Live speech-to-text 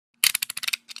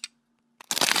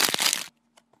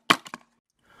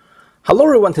Hello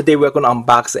everyone, today we're going to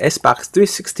unbox the Xbox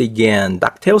 360 game,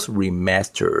 DuckTales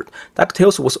Remastered.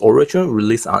 DuckTales was originally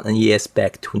released on NES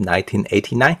back to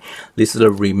 1989. This is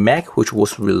a remake which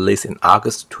was released in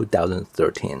August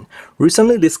 2013.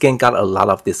 Recently, this game got a lot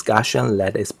of discussion.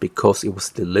 That is because it was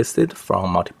delisted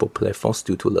from multiple platforms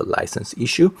due to the license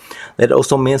issue. That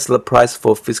also means the price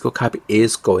for physical copy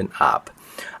is going up.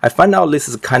 I find out this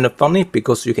is kind of funny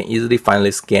because you can easily find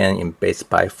this game in Best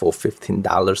Buy for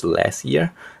 $15 last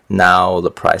year. Now the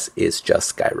price is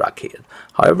just skyrocketed.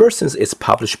 However, since it's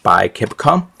published by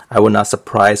Capcom, I will not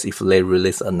surprise if they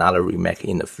release another remake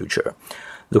in the future.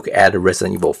 Look at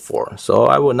Resident Evil 4. So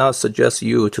I will not suggest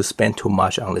you to spend too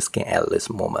much on this game at this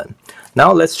moment.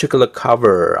 Now let's check the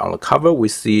cover. On the cover we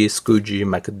see Scoogy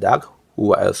McDuck,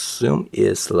 who I assume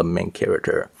is the main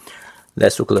character.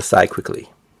 Let's look at the side quickly.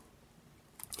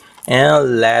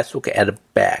 And let's look at the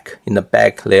back. In the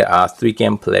back, there are 3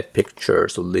 gameplay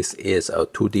pictures. So this is a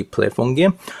 2D platform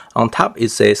game. On top, it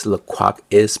says the Quack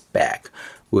is back.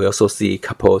 We also see a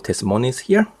couple of testimonies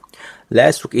here.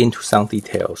 Let's look into some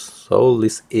details. So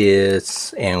this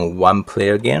is a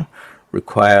 1-player game.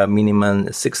 Require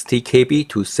minimum 60 KB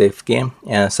to save game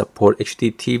and support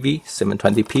HD TV,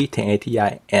 720p,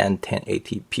 1080i, and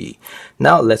 1080p.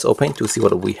 Now let's open to see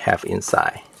what we have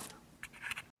inside.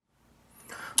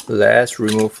 Let's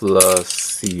remove the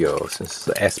seal. Since it's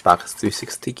the Xbox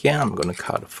 360 game, I'm going to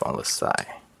cut it from the side.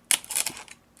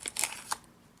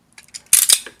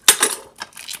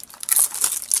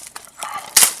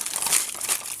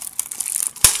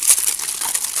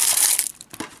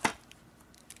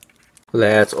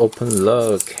 Let's open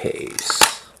the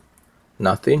case.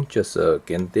 Nothing, just a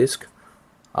game disc.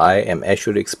 I am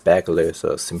actually expecting there's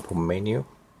a simple menu,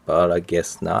 but I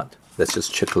guess not. Let's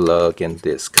just check the game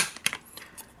disc.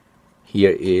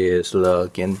 Here is the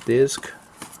game disc.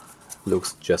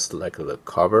 Looks just like the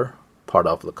cover, part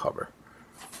of the cover.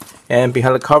 And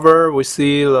behind the cover, we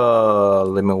see the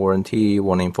limit warranty,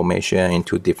 warning information in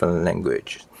 2 different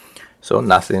languages. So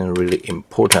nothing really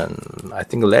important. I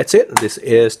think that's it. This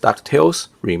is DuckTales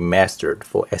Remastered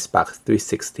for Xbox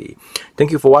 360.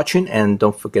 Thank you for watching, and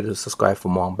don't forget to subscribe for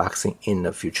more unboxing in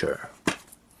the future.